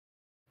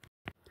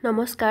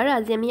নমস্কাৰ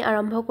আজি আমি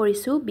আৰম্ভ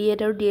কৰিছো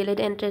B.Ed আৰু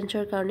D.El.Ed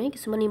এন্ট্ৰেন্সৰ কাৰণে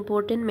কিছুমান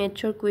ইম্পৰ্টেন্ট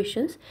মেথছৰ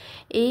কোৱেশ্চনছ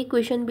এই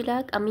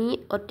কোৱেশ্চনবিলাক আমি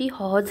অতি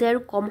সহজে আৰু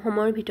কম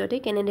সময়ৰ ভিতৰতে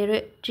কেনেদৰে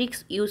ট্ৰিক্স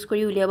ইউজ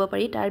কৰি উলিয়াব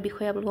পাৰি তাৰ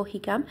বিষয়ে আপোনালোকক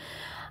শিকাম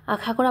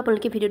আশা কৰা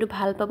আপোনালোকে ভিডিওটো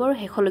ভাল পাব আৰু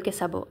হেখলৈকে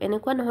চাব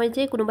এনেকুৱা নহয়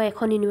যে কোনোবা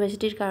এখন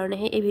ইউনিভাৰ্সিটিৰ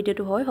কাৰণেহে এই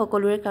ভিডিওটো হয়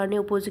সকলোৰে কাৰণে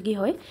উপযোগী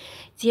হয়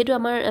যেহেতু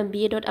আমাৰ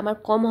B.Edত আমাৰ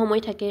কম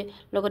সময় থাকে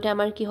লগতে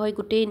আমাৰ কি হয়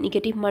গোটেই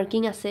নেগেটিভ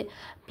মাৰ্কিং আছে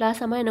প্লাস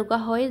আমাৰ এনেকুৱা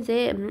হয় যে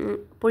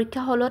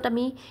পৰীক্ষা হলত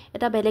আমি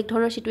এটা বেলেগ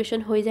ধৰণৰ সিচুৱেশন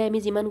হৈ যায় আমি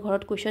যিমান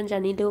ঘৰত কোৱেশ্চন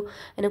জানিলেও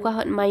এনেকুৱা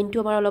মাইন্ডটো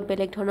আমাৰ অলপ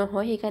বেলেগ ধৰণৰ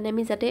হয় সেইকাৰণে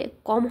আমি যাতে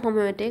কম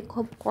সময়তে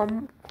খুব কম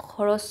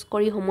খৰচ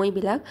কৰি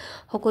সময়বিলাক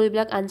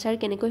সকলোবিলাক আনসাৰ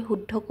কেনেকৈ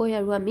শুদ্ধকৈ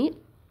আৰু আমি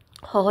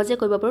সহজে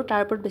কৰিব পাৰো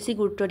তাৰ ওপৰত বেছি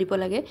গুৰুত্ব দিব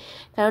লাগে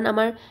কাৰণ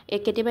আমাৰ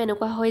কেতিয়াবা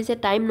এনেকুৱা হয় যে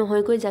টাইম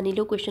নহয়কৈ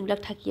জানিলেও কোৱেশ্চনবিলাক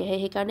থাকি আহে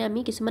সেইকাৰণে আমি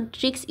কিছুমান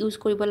ট্ৰিক্স ইউজ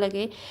কৰিব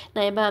লাগে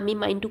নাইবা আমি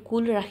মাইন্ডটো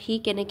কুল ৰাখি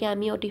কেনেকৈ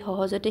আমি অতি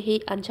সহজতে সেই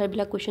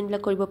আনসাৰবিলাক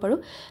কোৱেশ্চনবিলাক কৰিব পাৰো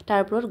তাৰ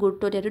ওপৰত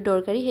গুৰুত্ব দিয়াটো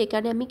দৰকাৰী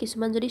সেইকাৰণে আমি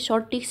কিছুমান যদি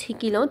শৰ্ট ট্ৰিক্স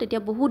শিকি লওঁ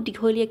তেতিয়া বহুত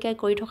দীঘলীয়াকৈ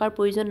কৰি থকাৰ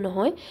প্ৰয়োজন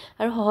নহয়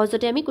আৰু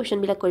সহজতে আমি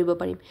কোৱেশ্চনবিলাক কৰিব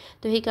পাৰিম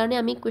তো সেইকাৰণে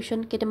আমি কোৱেশ্চন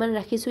কেইটামান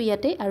ৰাখিছো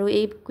ইয়াতে আৰু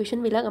এই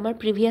কোৱেশ্চনবিলাক আমাৰ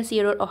প্ৰিভিয়াস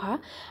ইয়েৰৰ অহা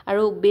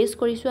আৰু বেস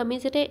কৰিছো আমি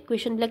যাতে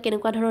কোৱেশ্চনবিলাক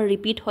কেনেকুৱা ধৰণৰ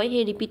ৰিপিট হয়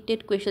সেই ৰিপিটেড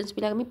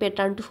কোৱেশ্চনছবিলাক আমি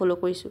প্যাটাৰ্নটো ফলো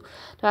কৰিছো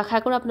তো আশা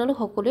কৰো আপোনালোক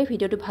সকলোৱে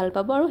ভিডিওটো ভাল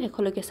পাব আৰু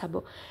হেখলৈকে চাব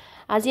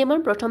আজি আমাৰ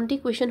প্ৰথমটি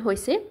কোৱেশ্চন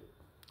হৈছে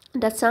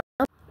the sum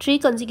of 3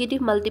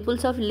 consecutive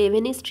multiples of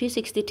 11 is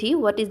 363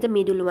 what is the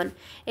middle one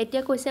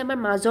এতিয়া কৈছে আমাৰ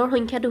মাজৰ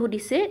সংখ্যাটো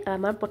সুধিছে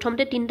আমাৰ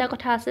প্ৰথমতে তিনটা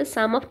কথা আছে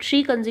sum of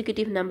 3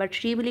 consecutive number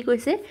 3 বুলি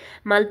কৈছে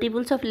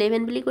multiples of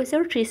 11 বুলি কৈছে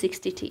আৰু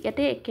 363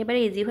 ইয়াতে একেবাৰে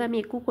ইজি হয় আমি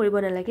একো কৰিব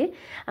নালাগে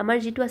আমাৰ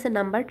যেটো আছে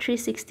নাম্বাৰ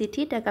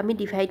 363 তাক আমি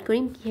ডিভাইড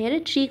কৰিম কিহেৰে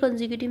 3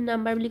 consecutive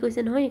number বুলি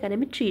কৈছে নহয় একাৰণে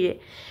আমি 3 ৰে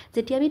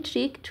যেতিয়া আমি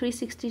 3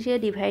 360 ৰে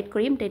ডিভাইড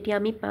কৰিম তেতিয়া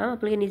আমি পাম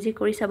আপোনালোকে নিজে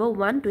কৰি চাব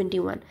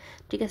 121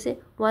 ঠিক আছে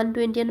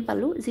 121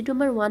 পালো যেটো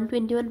আমাৰ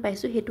 121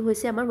 পাইছো হেতু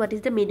হৈছে আমাৰ what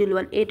is the middle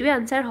one এটোৱে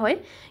আনসাৰ হয়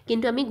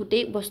কিন্তু আমি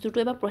গুটেই বস্তুটো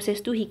এবা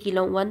প্ৰসেসটো শিকি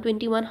লওঁ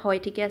 121 হয়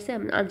ঠিক আছে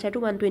আনসাৰটো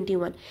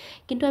 121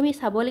 কিন্তু আমি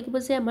চাব লাগিব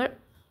যে আমাৰ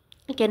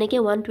কেনেকে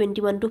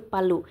 121 টো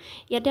পালো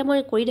ইয়াতে মই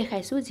কৰি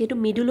দেখাইছো যেটো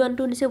মিডল ওয়ান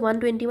টো নিছে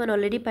 121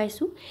 অলৰেডি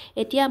পাইছো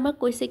এতিয়া আমাক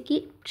কৈছে কি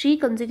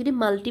 3 consecutive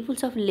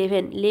multiples of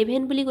 11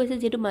 11 বুলি কৈছে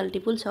যেটো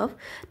multiples of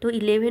তো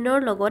 11 ৰ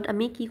লগত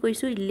আমি কি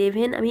কৈছো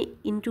 11 আমি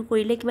ইনটু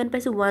কৰিলে কিমান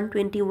পাইছো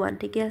 121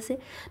 ঠিক আছে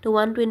তো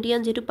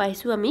 121 যেটো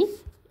পাইছো আমি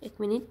এক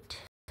মিনিট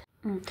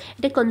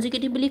এটা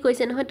কনজিকিউটিভ বুলি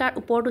কৈছে নহয় তাৰ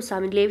ওপৰটো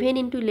সাম 11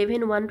 *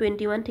 11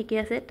 121 ঠিকে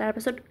আছে তাৰ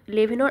পাছত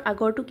 11 ৰ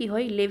আগৰটো কি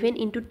হয় 11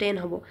 *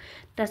 10 হ'ব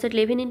তাৰ পাছত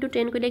 11 *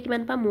 10 কৰিলে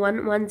কিমান পাম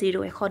 110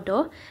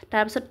 110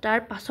 তাৰ পাছত তাৰ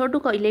পাছৰটো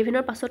 11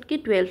 ৰ পাছত কি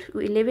 12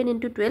 11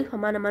 * 12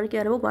 সমান আমাৰ কি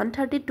হ'ব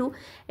 132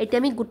 এতিয়া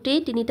আমি গুটেই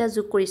তিনিটা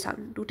যোগ কৰি চাম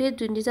দুটেই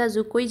তিনিটা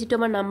যোগ কৰি যেটো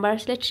আমাৰ নাম্বাৰ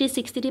আছিল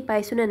 363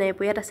 পাইছো নে নাই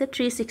ইয়াত আছে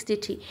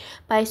 363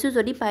 পাইছো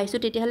যদি পাইছো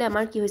তেতিয়াহলে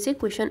আমাৰ কি হৈছে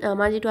কোৱেশ্চন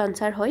আমাৰ যেটো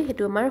আনসাৰ হয়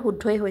হেতু আমাৰ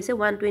শুদ্ধই হৈছে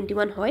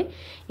 121 হয়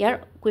ইয়াৰ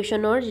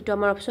কোৱেশ্চনৰ যেটো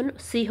আমাৰ অপচন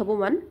সি হ'ব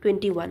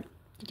 121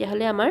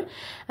 তেতিয়াহলে আমাৰ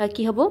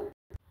কি হ'ব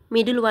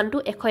মিডল ওয়ান টু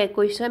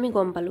 121 আমি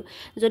গম পালো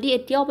যদি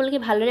এতিয়া আপোনালোকে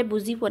ভালৰে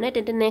বুজি পোৱা নাই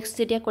তেন্তে নেক্সট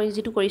যেতিয়া কৰি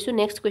যেটো কৰিছো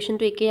নেক্সট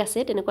কোৱেশ্চনটো একে আছে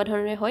তেনেকুৱা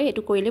ধৰণে হয়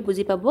এটো কৰিলে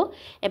বুজি পাব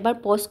এবাৰ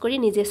পজ কৰি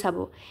নিজে চাব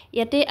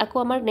ইয়াতে আকৌ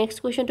আমাৰ নেক্সট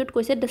কোৱেশ্চনটোত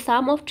কৈছে the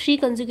sum of 3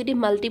 consecutive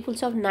multiples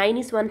of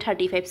 9 is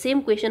 135 same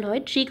question হয়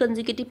 3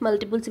 consecutive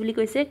multiples বুলি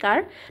কৈছে কাৰ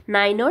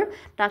 9 ৰ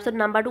তাৰপিছত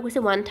নাম্বাৰটো কৈছে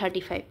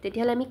 135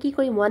 তেতিয়াহলে আমি কি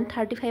কৰিম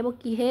 135 ক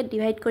কিহে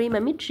ডিভাইড কৰিম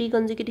আমি 3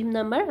 consecutive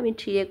number আমি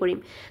 3 ৰে কৰিম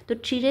তো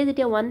 3 ৰে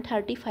যেতিয়া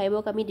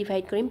 135 ক আমি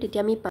ডিভাইড কৰিম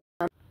তেতিয়া আমি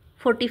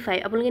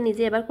 45 আপোনালোকে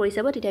নিজে এবাৰ কৰি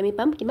চাব তেতিয়া আমি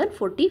পাম কিমান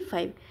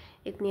 45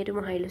 এক মিনিট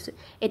মই হাই লৈছো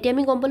এতিয়া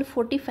আমি গম পালো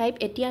 45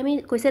 এতিয়া আমি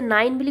কৈছে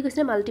 9 বুলি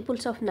কৈছে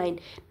মাল্টিপলস অফ 9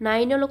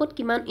 9 ৰ লগত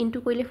কিমান ইনটু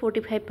কৰিলে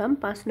 45 পাম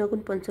 5 9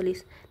 গুণ 45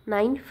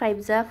 9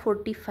 5 যা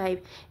 45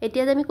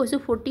 এতিয়া যে আমি কৈছো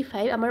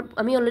 45 আমাৰ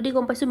আমি অলৰেডি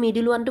গম পাইছো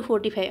মিডল ওয়ান টু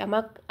 45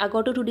 আমাক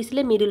আগৰটো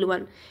দিছিলে middle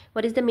one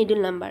what is the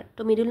middle number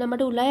তো মিডল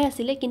নাম্বাৰটো ওলাই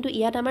আছিল কিন্তু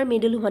ইয়াত আমাৰ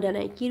মিডল হোৱা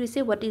নাই কি হৈছে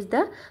what is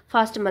the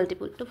first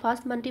multiple তো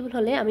ফাৰ্স্ট মাল্টিপল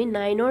হলে আমি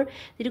 9 ৰ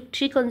যেটো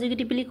 3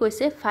 consecutively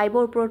কৈছে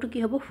 5 ৰ ওপৰটো কি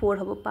হ'ব 4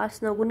 হ'ব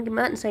 5 9 গুণ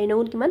কিমান 4 9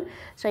 গুণ কিমান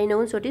 4 9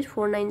 গুণ 34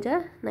 4 9 যা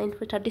 9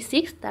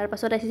 36 তাৰ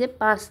পাছত আহিছে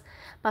 5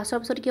 5ৰ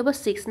পাছত কি হ'ব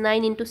 6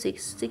 9 into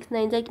 6 6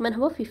 9 যা কিমান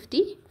হ'ব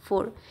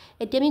 54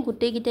 এতিয়া আমি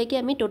গুটেই গিটাকে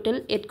আমি টোটাল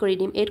এড কৰি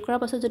দিম এড কৰাৰ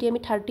পাছত যদি আমি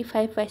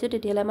 35 পাইছো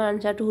তেতিয়ালে আমাৰ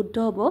আনসাৰটো শুদ্ধ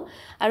হ'ব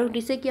আৰু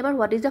দিছে কি আমাৰ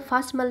what is the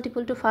first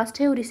multiple to first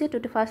হে দিছে তো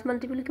ফাৰ্স্ট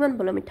মাল্টিপল কিমান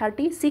বল আমি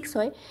 36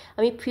 হয়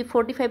আমি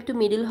 45 টু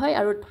মিডল হয়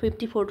আৰু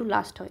 54 টু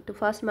লাষ্ট হয় তো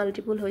ফাৰ্স্ট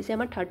মাল্টিপল হৈছে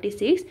আমাৰ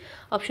 36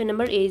 option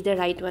number A is the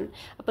right one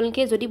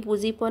আপোনালোকে যদি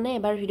বুজি পোৱা নাই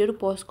এবাৰ ভিডিওটো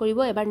পজ কৰিব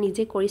এবাৰ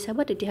নিজে কৰি চাব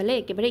তেতিয়াহলে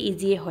একেবাৰে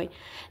ইজিয়ে হয়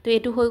তো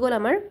এটো হৈ গল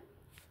আমাৰ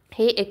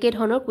হে একে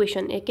ধৰণৰ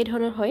কোৱেশ্চন একে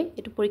ধৰণৰ হয়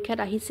এটো পৰীক্ষাত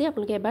আহিছে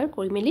আপোনালোকে এবাৰ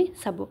কৰি মেলি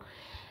চাব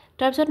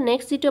তাৰপিছত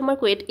নেক্সট যেটো আমাৰ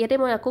ইয়াতে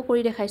মই আকৌ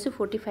কৰি দেখাইছো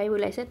 45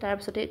 ওলাইছে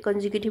তাৰপিছতে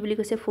কনজিকিউটিভ বুলি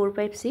কৈছে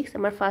 456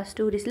 আমাৰ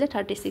ফাৰ্স্টটো দিছিলে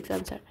 36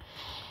 আনসাৰ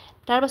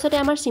তাৰপাছতে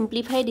আমাৰ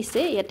সিম্পলিফাই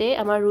দিছে ইয়াতে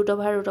আমাৰ ৰুট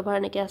ওভাৰ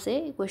এনেকে আছে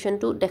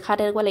কোৱেশ্চনটো দেখাত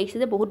এনেকুৱা লাগিছে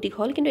যে বহুত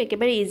দীঘল কিন্তু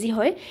একেবাৰে ইজি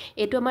হয়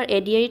এটো আমাৰ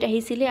এডিআৰিত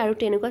আহিছিলে আৰু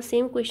তেনেকুৱা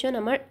সেম কোৱেশ্চন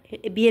আমাৰ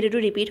বিএডটো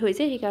ৰিপিট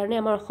হৈছে সেই কাৰণে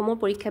আমাৰ অসমৰ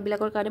পৰীক্ষা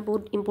বিলাকৰ কাৰণে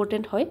বহুত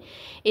ইম্পৰ্টেন্ট হয়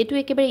এটো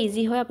একেবাৰে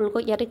ইজি হয়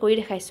আপোনালোকক ইয়াতে কৰি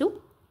দেখাইছো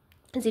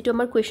যেটো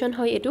আমাৰ কোৱেশ্চন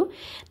হয় এটো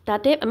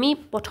তাতে আমি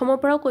প্ৰথমৰ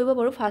পৰাও কৰিব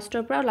পাৰো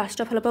ফাৰ্ষ্টৰ পৰা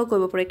লাষ্টৰ ফালৰ পৰাও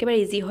কৰিব পাৰো একেবাৰে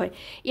ইজি হয়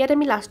ইয়াত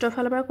আমি লাষ্টৰ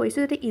ফালৰ পৰা কৈছো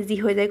যাতে ইজি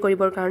হৈ যায়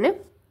কৰিবৰ কাৰণে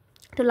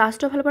তো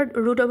লাষ্টৰ ফালৰ পৰা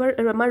ৰুট ওভাৰ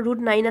আমাৰ ৰুট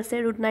 9 আছে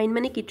ৰুট 9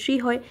 মানে কি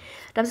 3 হয়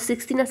তাৰপিছত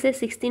 16 আছে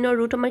 16 ৰ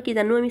ৰুট আমাৰ কি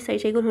জানো আমি 4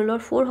 4 গুণ হলৰ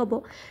 4 হ'ব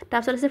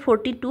তাৰপিছত আছে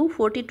 42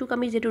 42 ক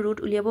আমি যেটো ৰুট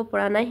উলিয়াব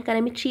পৰা নাই কাৰণ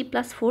আমি 3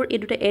 + 4 এই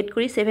দুটা এড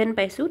কৰি 7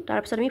 পাইছো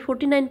তাৰপিছত আমি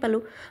 49 পালো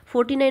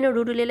 49 ৰ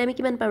ৰুট উলিয়ালে আমি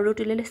কিমান পাম ৰুট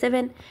উলিয়ালে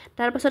 7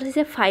 তাৰপিছত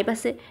আছে 5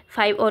 আছে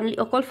 5 অনলি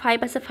অকল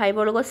 5 আছে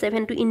 5 ৰ লগত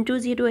 7 টো ইনটু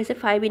যেটো আছে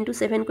 5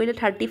 * 7 কৰিলে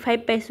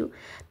 35 পাইছো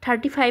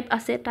 35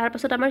 আছে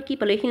তাৰপিছত আমাৰ কি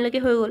পালে এইখিনলৈকে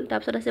হৈ গ'ল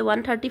তাৰপিছত আছে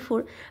 134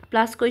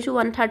 প্লাস কৰিছো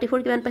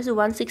 134 কিমান পাইছো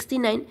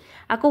 169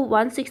 আকৌ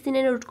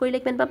 169 ৰুট কৰিলে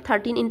কিমান পাম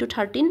 13 *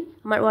 13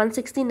 আমাৰ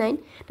 169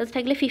 তাত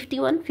থাকিলে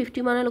 51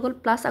 51 ৰ লগত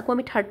প্লাস আকৌ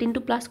আমি 13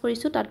 টো প্লাস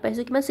কৰিছো তাত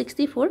পাইছো কিমান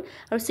 64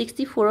 আৰু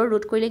 64 ৰ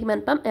ৰুট কৰিলে কিমান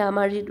পাম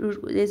আমাৰ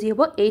যি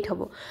হ'ব 8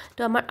 হ'ব তো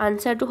আমাৰ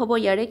আনসাৰটো হ'ব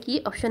ইয়াৰে কি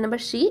অপচন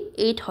নম্বৰ সি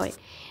 8 হয়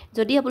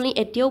যদি আপুনি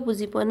এতিয়াও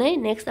বুজি পোৱা নাই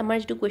নেক্সট আমাৰ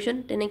যেটো কোৱেশ্চন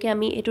তেনেকে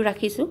আমি এটো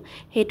ৰাখিছো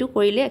হেতু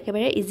কৰিলে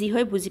একেবাৰে ইজি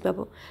হয় বুজি পাব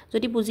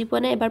যদি বুজি পোৱা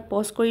নাই এবাৰ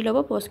পজ কৰি লব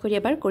পজ কৰি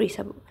এবাৰ কৰি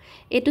চাব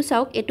এটো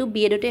চাওক এটো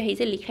B.Ed তে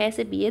আহিছে লিখাই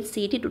আছে B.Ed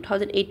CET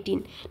 2018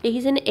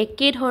 দেখিছেনে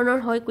একে ধৰণৰ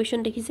হয় কোৱেশ্চন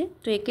দেখিছে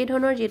তো একে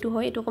ধৰণৰ যেটো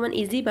হয় এটো অকমান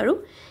ইজি বাৰু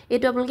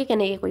এটো আপোনালোকে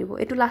কেনেকৈ কৰিব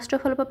এটো লাষ্টৰ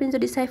ফালৰ পৰা আপুনি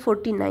যদি চাই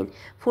 49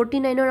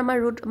 49 ৰ আমাৰ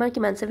ৰুট আমাৰ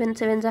কিমান 7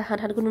 7 যা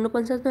 7 7 গুণ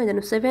 49 নহয়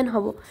জানো 7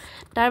 হ'ব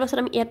তাৰ পাছত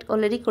আমি ইয়াত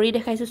অলৰেডি কৰি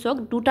দেখাইছো চক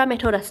দুটা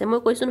মেথড আছে মই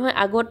কৈছো নহয়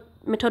আগত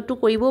মেথডটো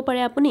কৰিবও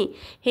পাৰে আপুনি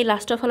সেই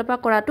লাষ্টৰ ফালৰ পৰা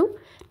কৰাটো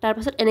তাৰ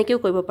পাছত এনেকেও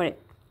কৰিব পাৰে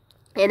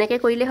এনেকে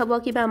কৰিলে হ'ব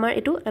কিবা আমাৰ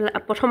এটো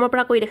প্ৰথমৰ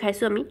পৰা কৰি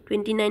দেখাইছো আমি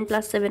 29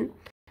 + 7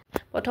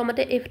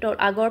 প্ৰথমতে if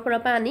আগৰ পৰা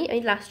আনি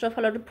এই লাষ্টৰ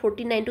ফালৰটো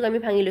 49 টো আমি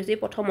ভাঙি লৈছো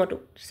প্ৰথমটো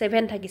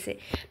 7 থাকিছে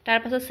তাৰ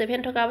পাছত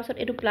 7 থকাৰ পাছত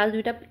এটো প্লাস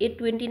দুটা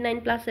 29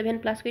 +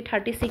 7 প্লাস কৰি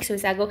 36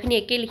 হৈছে আগৰখিনি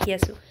একে লিখি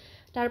আছো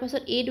তাৰ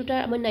পাছত এই দুটা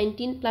আমাৰ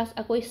 19 প্লাস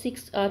আকৌ 6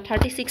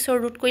 36 ৰ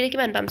ৰুট কৰিলে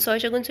কিমান পাম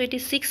 6 *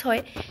 36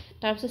 হয়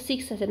তাৰ পাছত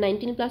 6 আছে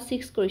 19 +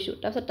 6 কৰিছো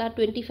তাৰ পাছত তাৰ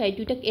 25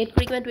 দুটাক এড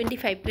কৰি কিমান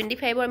 25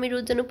 25 ৰ আমি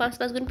ৰুট জানো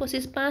 5 5 গুণ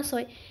 25 5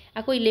 হয়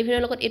আকৌ 11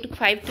 ৰ লগত এটো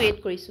 5 টো এড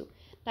কৰিছো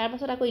তাৰ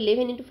পাছত আকৌ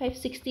 11 * 5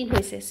 16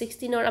 হৈছে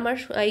 16 ৰ আমাৰ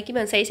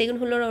কিমান 4 4 গুণ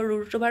 16 ৰ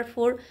ৰুট ওভাৰ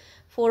 4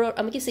 4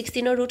 আমি কি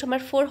 16 ৰ ৰুট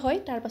আমাৰ 4 হয়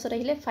তাৰ পাছত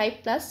আহিলে 5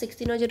 +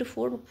 16 ৰ যেটো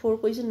 4 4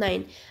 কৰিছো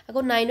 9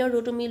 আকৌ 9 ৰ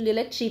ৰুট আমি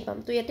লিলে 3 পাম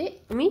তো ইয়াতে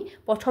আমি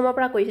প্ৰথমৰ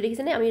পৰা কৰিছো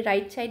দেখিছেনে আমি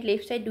ৰাইট সাইড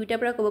লেফট সাইড দুইটাৰ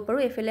পৰা কৰিব পাৰো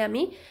এফালে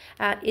আমি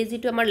এই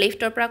যেটো আমাৰ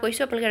লেফটৰ পৰা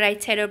কৈছো আপোনালোকে ৰাইট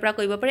সাইডৰ পৰা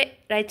কৰিব পাৰে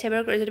ৰাইট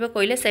সাইডৰ পৰা যদি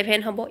কৰিলে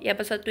 7 হ'ব ইয়াৰ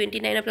পাছত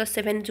 29 ৰ প্লাস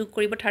 7 যোগ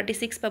কৰিব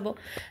 36 পাব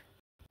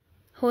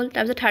হল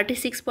তাৰপিছত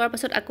 36 পোৱাৰ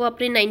পাছত আকৌ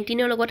আপুনি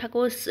 19 ৰ লগত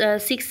আকৌ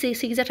 6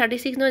 6 যা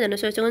 36 নহয় জানো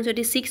 6 *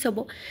 26 হ'ব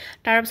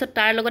তাৰ পাছত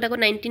তাৰ লগত আকৌ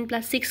 19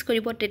 + 6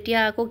 কৰিব তেতিয়া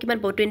আকৌ কিমান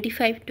পাব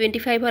 25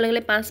 25 হৈ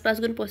লাগিলে 5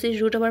 5 গুণ 25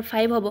 ৰুট ওভাৰ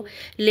 5 হ'ব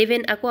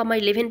 11 আকৌ আমাৰ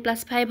 11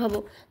 + 5 হ'ব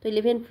তো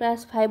 11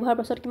 + 5 হোৱাৰ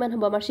পাছত কিমান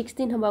হ'ব আমাৰ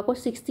 16 হ'ব আকৌ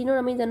 16 ৰ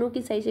আমি জানো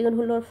কি 4 4 গুণ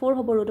 16 4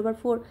 হ'ব ৰুট ওভাৰ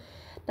 4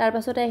 তাৰ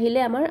পাছত আহিলে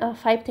আমাৰ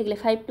 5 থাকিলে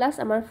 5 প্লাস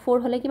আমাৰ 4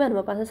 হলে কিমান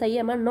হ'ব 5 4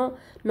 আমাৰ 9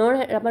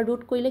 9 আমাৰ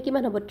ৰুট কৰিলে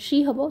কিমান হ'ব 3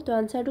 হ'ব তো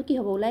আনসাৰটো কি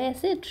হ'ব ওলাই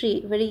আছে 3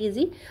 very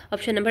easy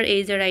option number A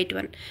is the right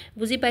one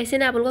বুজি পাইছে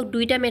না আপোনালোকক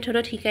দুইটা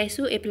মেথডত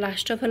শিকাইছো এই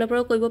লাষ্টৰ ফালৰ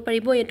পৰাও কৰিব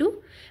পাৰিব এটো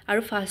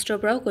আৰু ফাৰ্ষ্টৰ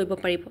পৰাও কৰিব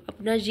পাৰিব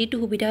আপোনাৰ যেটো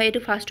সুবিধা হয়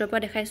এটো ফাৰ্ষ্টৰ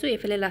পৰা দেখাইছো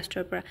এফালে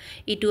লাষ্টৰ পৰা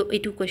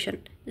এটো কোৱেশ্চন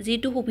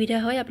যেটো সুবিধা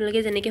হয়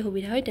আপোনালোকে যেনেকে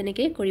সুবিধা হয়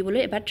তেনেকে কৰিবলৈ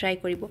এবাৰ ট্ৰাই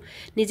কৰিব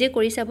নিজে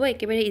কৰি চাব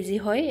একেবাৰে ইজি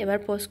হয় এবাৰ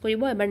পজ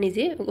কৰিব এবাৰ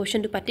নিজে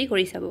কোৱেশ্চনটো পাতি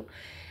কৰি চাব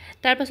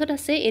তাৰ পাছত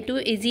আছে এটো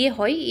ইজিয়ে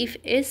হয় if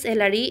a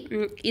salary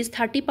is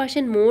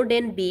 30% more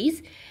than B's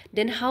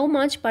then how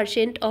much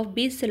percent of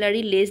B's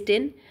salary less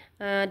than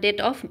that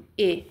of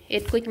A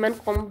এতকৈ কিমান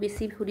কম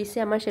বেছি সুধিছে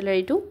আমাৰ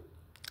স্যালাৰিটো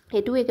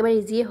এটো একেবাৰে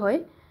ইজিয়ে হয়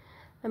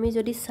আমি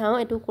যদি চাও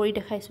এটো কৰি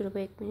দেখাইছো ৰব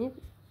এক মিনিট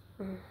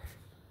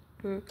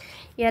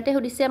ইয়াতে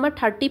সুধিছে আমাৰ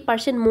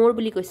 30% more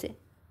বুলি কৈছে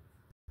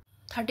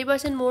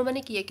 30% more মানে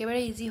কি একেবাৰে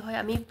ইজি হয়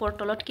আমি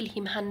তলত কি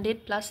লিখিম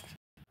 100 প্লাস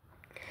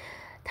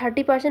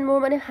 30% মোৰ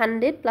মানে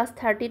 100 প্লাস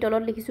 30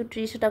 তলত লিখিছো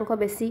 30%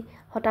 বেছি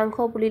শতাংশ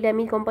বুলিলে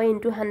আমি গম পাই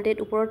ইনটু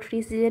 100 ওপৰত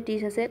 30 যে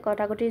 30 আছে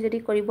কটাকটি যদি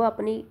কৰিব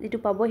আপুনি যেটো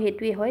পাব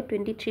হেতুই হয়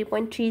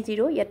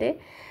 23.30 ইয়াতে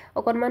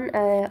অকনমান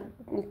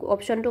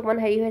অপচনটো অকমান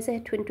হেৰি হৈছে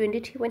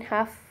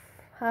 23.5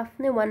 হাফ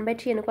নে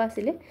 1/3 এনেকুৱা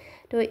আছিল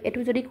তো এটো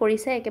যদি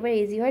কৰিছে একেবাৰে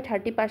ইজি হয়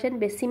 30%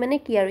 বেছি মানে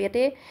কি আৰু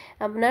ইয়াতে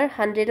আপোনাৰ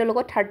 100 ৰ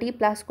লগত 30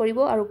 প্লাস কৰিব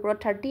আৰু ওপৰত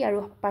 30 আৰু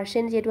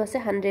পাৰ্সেন্ট যেটো আছে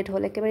 100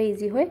 হল একেবাৰে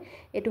ইজি হয়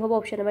এটো হ'ব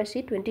অপচন নম্বৰ সি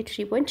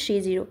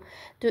 23.30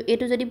 তো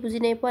এটো যদি বুজি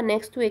নাই পোৱা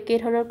নেক্সট টু একে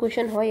ধৰণৰ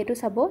কোৱেশ্চন হয় এটো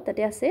চাব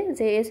তাতে আছে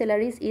যে a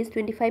salary is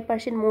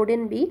 25% more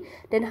than B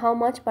then how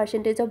much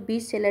percentage of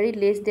B's salary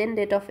less than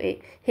that of A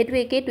হেতু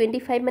একে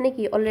 25 মানে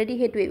কি অলৰেডি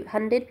হেতু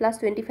 100 প্লাস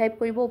 25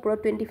 কৰিব ওপৰত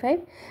 25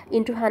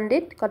 ইনটু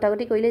 100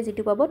 কটাকটি কৰিলে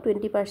যেটো পাব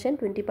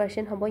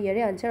 20% হ'ব ইয়াৰে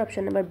আনসাৰ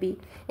অপচন নম্বৰ বি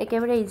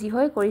একেবাৰে ইজি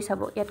হয় কৰি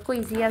চাব ইয়াতকৈ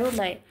ইজি আৰু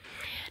নাই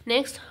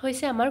নেক্সট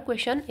হৈছে আমাৰ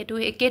কোৱেশ্চন এটো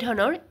একে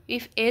ধৰণৰ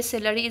if A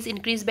স্যালাৰি is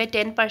increase by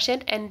 10%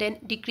 and then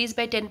decrease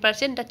by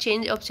 10% the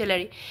change of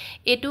স্যালাৰি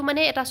এটো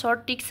মানে এটা শৰ্ট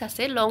ট্ৰিক্স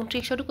আছে লং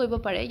ট্ৰিক্সটো কৰিব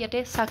পাৰে ইয়াতে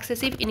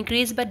সাকসেসিভ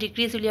ইনক্ৰিজ বা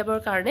ডিক্ৰিজ উলিয়াবৰ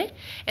কাৰণে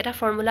এটা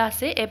ফৰ্মুলা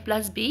আছে a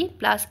plus b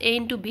plus a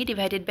into b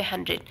divided by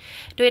 100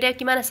 তো এটা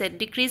কিমান আছে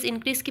ডিক্ৰিজ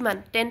ইনক্ৰিজ কিমান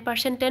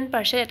 10%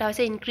 10% এটা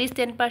হৈছে ইনক্ৰিজ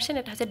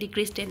 10% এটা হৈছে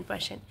ডিক্ৰিজ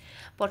 10%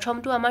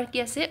 প্ৰথমটো আমাৰ কি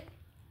আছে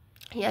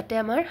ইয়াতে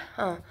আমাৰ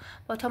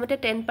প্ৰথমতে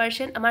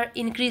 10% আমাৰ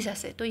ইনক্ৰিজ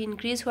আছে তো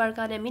ইনক্ৰিজ হোৱাৰ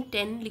কাৰণে আমি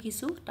 10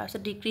 লিখিছো তাৰ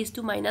পিছত ডিক্ৰিজ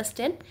টু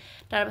 -10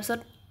 তাৰ পিছত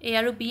a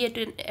আৰু b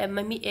এটো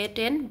আমি a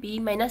 10 b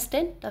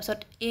 -10 তাৰ পিছত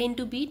a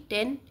into b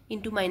 10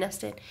 into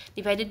 -10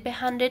 divided by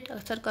 100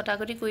 অৰ্থাৎ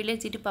কটাকটি কৰিলে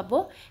যেটো পাবো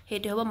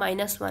হেতু হ'ব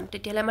 -1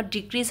 তেতিয়ালে আমাৰ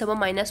ডিক্ৰিজ হ'ব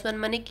 -1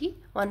 মানে কি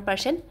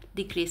 1%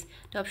 ডিক্ৰিজ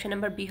তো অপচন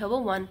নম্বৰ b হ'ব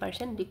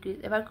 1% ডিক্ৰিজ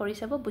এবাৰ কৰি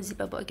চাব বুজি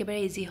পাব একেবাৰে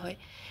ইজি হয়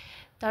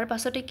তাৰ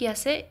পাছতে কি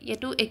আছে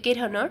এটো একে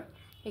ধৰণৰ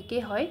একে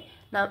হয়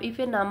now if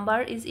a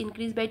number is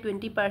increased by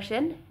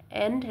 20%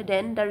 and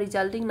then the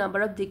resulting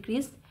number of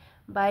decreased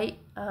by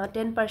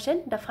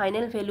 10% the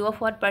final value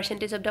of what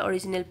percentage of the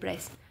original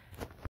price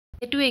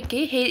এটো একে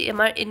হে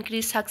আমাৰ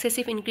ইনক্ৰিজ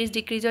সাকসেসিভ ইনক্ৰিজ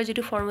ডিক্ৰিজৰ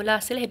যেটো ফৰ্মুলা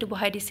আছিল হেতু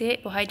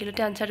বহাই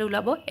দিলতে আনসাৰটো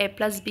ওলাব a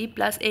plus b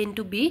plus a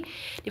into b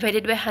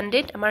divided by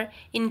 100 আমাৰ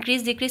ইনক্ৰিজ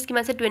ডিক্ৰিজ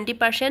কিমান আছে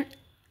 20%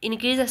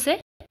 ইনক্ৰিজ আছে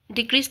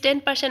ডিক্ৰিজ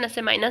 10%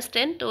 আছে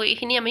 -10 তো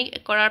এইখিনি আমি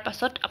কৰাৰ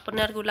পাছত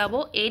আপোনাৰ ওলাব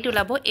 8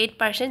 ওলাব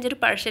 8% যেটো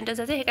পাৰ্সেন্টেজ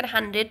আছে হেকানে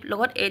 100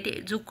 লগত 8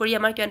 যোগ কৰি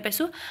আমাৰ কিমান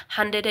পাইছো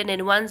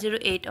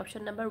 108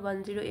 option number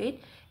 108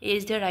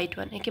 is the right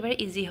one একেবাৰে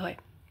ইজি হয়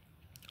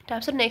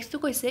তাৰপিছত নেক্সটটো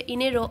কৈছে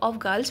in a row of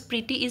girls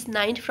Preeti is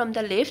 9th from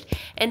the left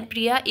and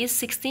Priya is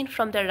 16th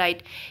from the right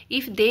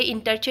if they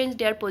interchange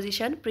their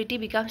position Preeti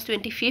becomes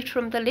 25th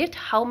from the left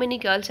how many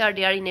girls are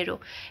there in a row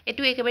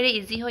এটো একেবাৰে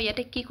easy হয়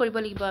ইয়াতে কি কৰিব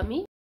লাগিব আমি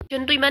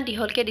কোনটো ইমান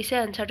দিহলকে দিছে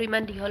আনসাৰটো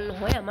ইমান দিহল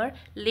নহয় আমাৰ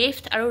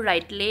লেফট আৰু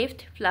ৰাইট লেফট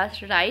প্লাস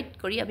ৰাইট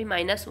কৰি আমি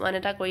 -1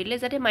 এটা কৰিলে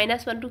যাতে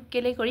 -1 টো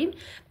কেলে কৰিম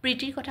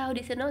প্ৰিটিৰ কথা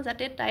হদিছে ন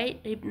যাতে তাই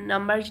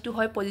নাম্বাৰ যেটো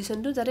হয়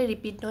পজিশনটো যাতে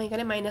ৰিপিট নহয়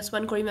কাৰণে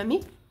 -1 কৰিম আমি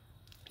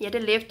ইয়াতে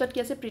লেফটত কি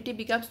আছে pretty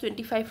becomes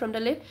 25 from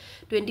the left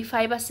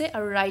 25 আছে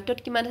আৰু ৰাইটত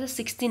কিমান আছে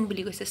 16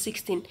 বুলি কৈছে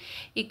 16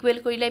 ইকুৱেল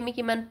কৰিলে আমি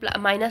কিমান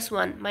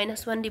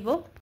 -1 দিব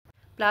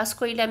প্লাস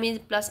কৰিলে আমি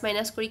প্লাস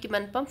মাইনাস কৰি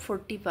কিমান পাম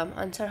 40 পাম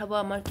আনসাৰ হ'ব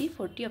আমাৰ কি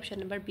 40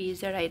 option number B is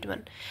the right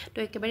one তো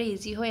একেবাৰে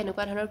ইজি হয়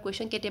এনেকুৱা ধৰণৰ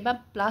কোৱেশ্চন কেতিয়াবা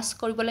প্লাস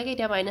কৰিব লাগে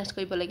এতিয়া মাইনাস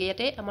কৰিব লাগে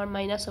ইয়াতে আমাৰ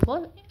মাইনাস হ'ব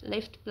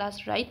লেফট প্লাস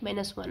ৰাইট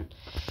 -1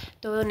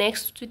 তো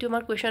নেক্সট যেটো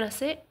আমাৰ কোৱেশ্চন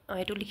আছে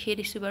এটো লিখি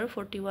দিছো বাৰু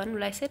 41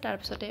 ওলাইছে তাৰ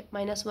পিছতে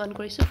 -1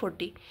 কৰিছো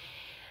 40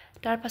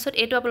 তাৰ পাছত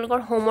এটো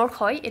আপোনালোকৰ হোমৱৰ্ক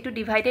হয় এটো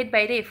ডিভাইডেড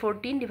বাই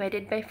 14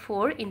 ডিভাইডেড বাই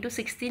 4 ইনটু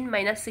 16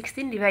 -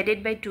 16 ডিভাইডেড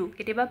বাই 2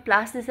 কেতিয়াবা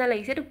প্লাস নিচিনা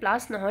লাগিছে এটো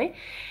প্লাস নহয়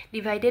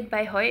ডিভাইডেড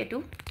বাই হয় এটো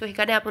তো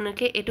হেকানে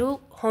আপোনালোকে এটো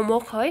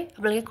হোমৱৰ্ক হয়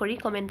আপোনালোকে কৰি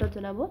কমেন্টত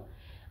জনাব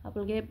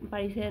আপোনালোকে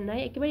পাৰিছে নাই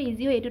একেবাৰে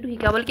ইজি হয় এটো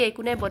হিকাবলকে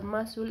একো নাই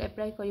বদমাছ ৰুল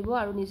এপ্লাই কৰিব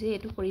আৰু নিজে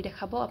এটো কৰি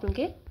দেখাব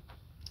আপোনালোকে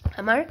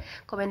আমাৰ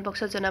কমেন্ট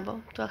বক্সত জনাব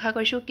তো আশা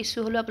কৰিছো কিছু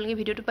হলো আপোনালোকে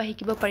ভিডিওটো পা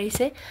শিকিব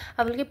পাৰিছে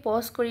আপোনালোকে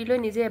পজ কৰি লৈ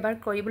নিজে এবাৰ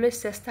কৰিবলৈ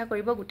চেষ্টা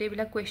কৰিব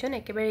গুটেইবিলাক কোৱেশ্চন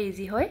একেবাৰে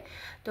ইজি হয়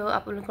তো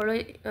আপোনালোকলৈ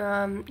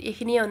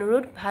এইখিনি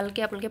অনুৰোধ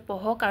ভালকে আপোনালোকে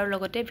পঢ়ক আৰু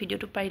লগতে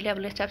ভিডিওটো পাৰিলে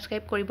আপোনালোকে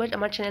সাবস্ক্ৰাইব কৰিব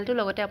আমাৰ চেনেলটো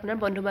লগতে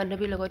আপোনাৰ বন্ধু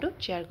বান্ধৱীৰ লগতো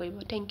শেয়াৰ কৰিব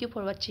থ্যাংক ইউ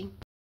ফৰ ওয়াচিং